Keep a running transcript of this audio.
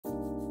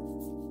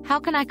How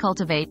can I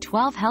cultivate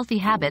 12 healthy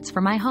habits for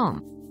my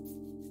home?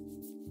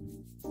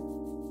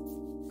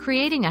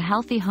 Creating a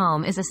healthy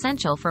home is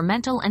essential for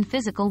mental and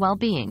physical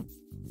well-being.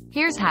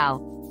 Here's how.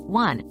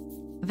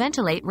 1.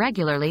 Ventilate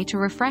regularly to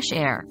refresh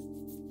air.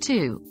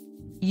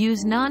 2.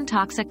 Use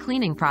non-toxic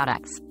cleaning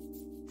products.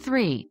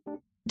 3.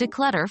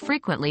 Declutter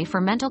frequently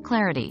for mental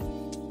clarity.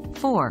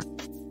 4.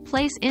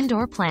 Place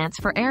indoor plants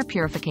for air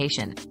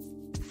purification.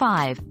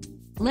 5.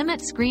 Limit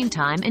screen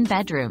time in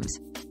bedrooms.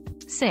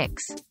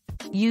 6.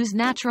 Use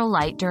natural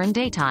light during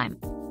daytime.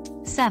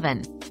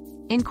 7.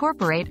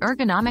 Incorporate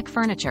ergonomic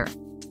furniture.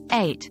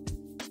 8.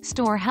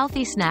 Store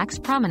healthy snacks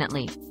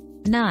prominently.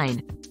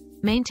 9.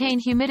 Maintain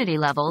humidity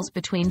levels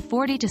between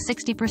 40 to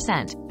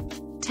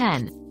 60%.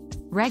 10.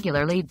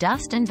 Regularly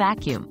dust and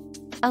vacuum.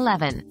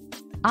 11.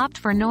 Opt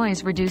for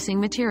noise-reducing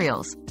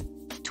materials.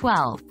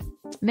 12.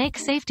 Make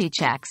safety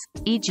checks,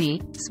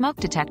 e.g., smoke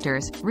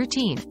detectors,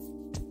 routine.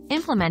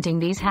 Implementing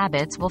these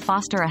habits will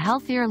foster a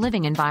healthier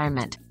living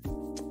environment.